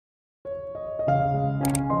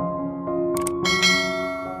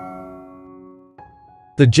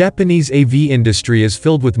The Japanese AV industry is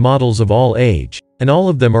filled with models of all age, and all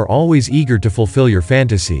of them are always eager to fulfill your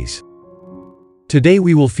fantasies. Today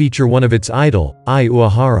we will feature one of its idol, Ai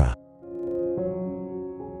Uehara.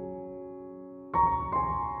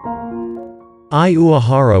 Ai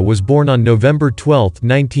Uehara was born on November 12,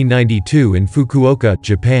 1992 in Fukuoka,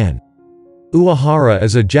 Japan. Uehara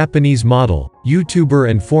is a Japanese model,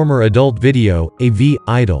 YouTuber and former adult video, AV,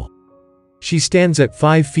 idol. She stands at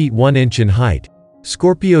 5 feet 1 inch in height,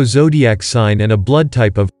 Scorpio zodiac sign and a blood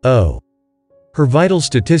type of O. Her vital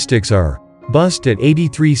statistics are: bust at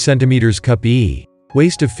 83 cm cup E,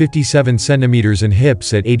 waist of 57 cm and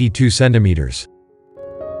hips at 82 cm.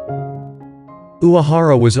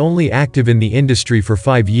 Uehara was only active in the industry for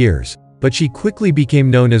 5 years, but she quickly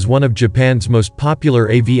became known as one of Japan's most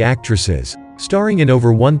popular AV actresses, starring in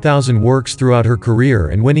over 1,000 works throughout her career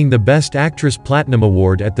and winning the Best Actress Platinum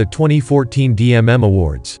Award at the 2014 DMM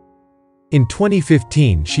Awards. In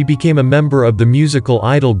 2015 she became a member of the musical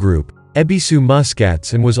idol group, Ebisu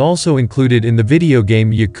Muscats, and was also included in the video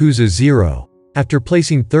game Yakuza 0, after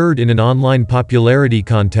placing third in an online popularity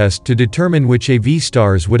contest to determine which AV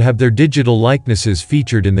stars would have their digital likenesses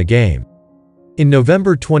featured in the game. In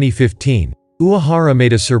November 2015, Uehara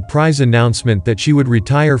made a surprise announcement that she would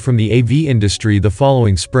retire from the AV industry the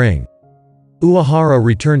following spring. Uehara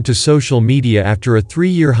returned to social media after a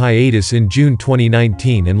 3-year hiatus in June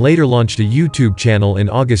 2019 and later launched a YouTube channel in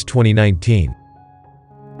August 2019.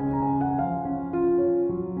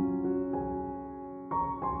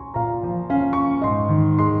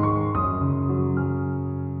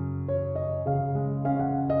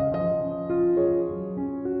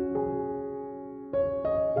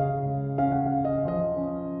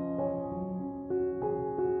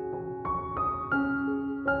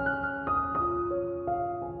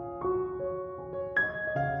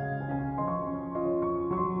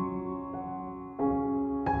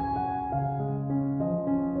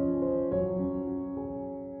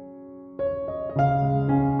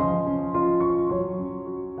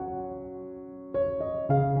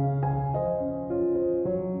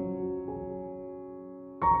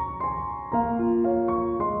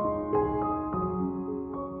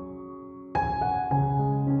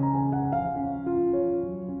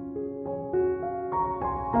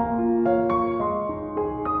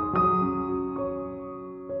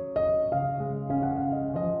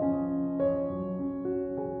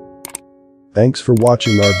 Thanks for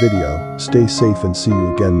watching our video. Stay safe and see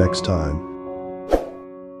you again next time.